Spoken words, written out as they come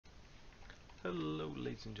Hello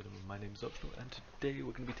ladies and gentlemen, my name is Optional and today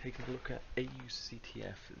we're going to be taking a look at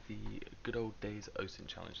AUCTF, the good old days OSINT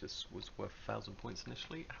challenge. This was worth 1000 points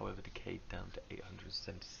initially, however decayed down to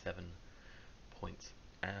 877 points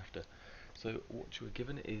after. So what you were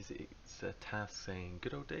given is it's a task saying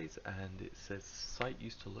good old days, and it says site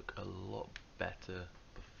used to look a lot better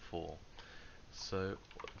before. So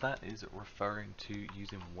that is referring to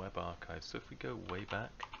using web archives. So if we go way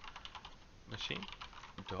back,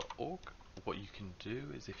 machine.org, what you can do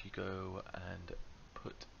is if you go and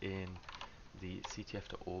put in the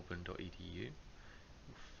ctf.auburn.edu, you'll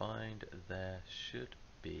find there should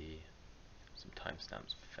be some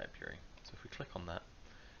timestamps for February. So if we click on that,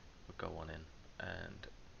 we'll go on in and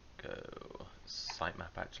go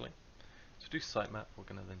sitemap actually. So do sitemap, we're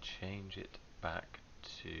going to then change it back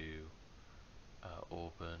to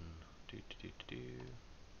Auburn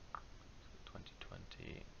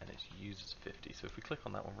 2020, and it's users 50. So if we click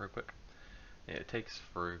on that one real quick, it takes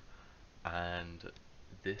through, and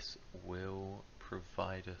this will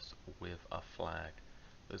provide us with a flag.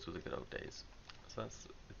 Those were the good old days. So that's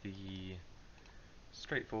the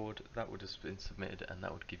straightforward, that would have been submitted and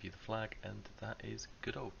that would give you the flag, and that is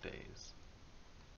good old days.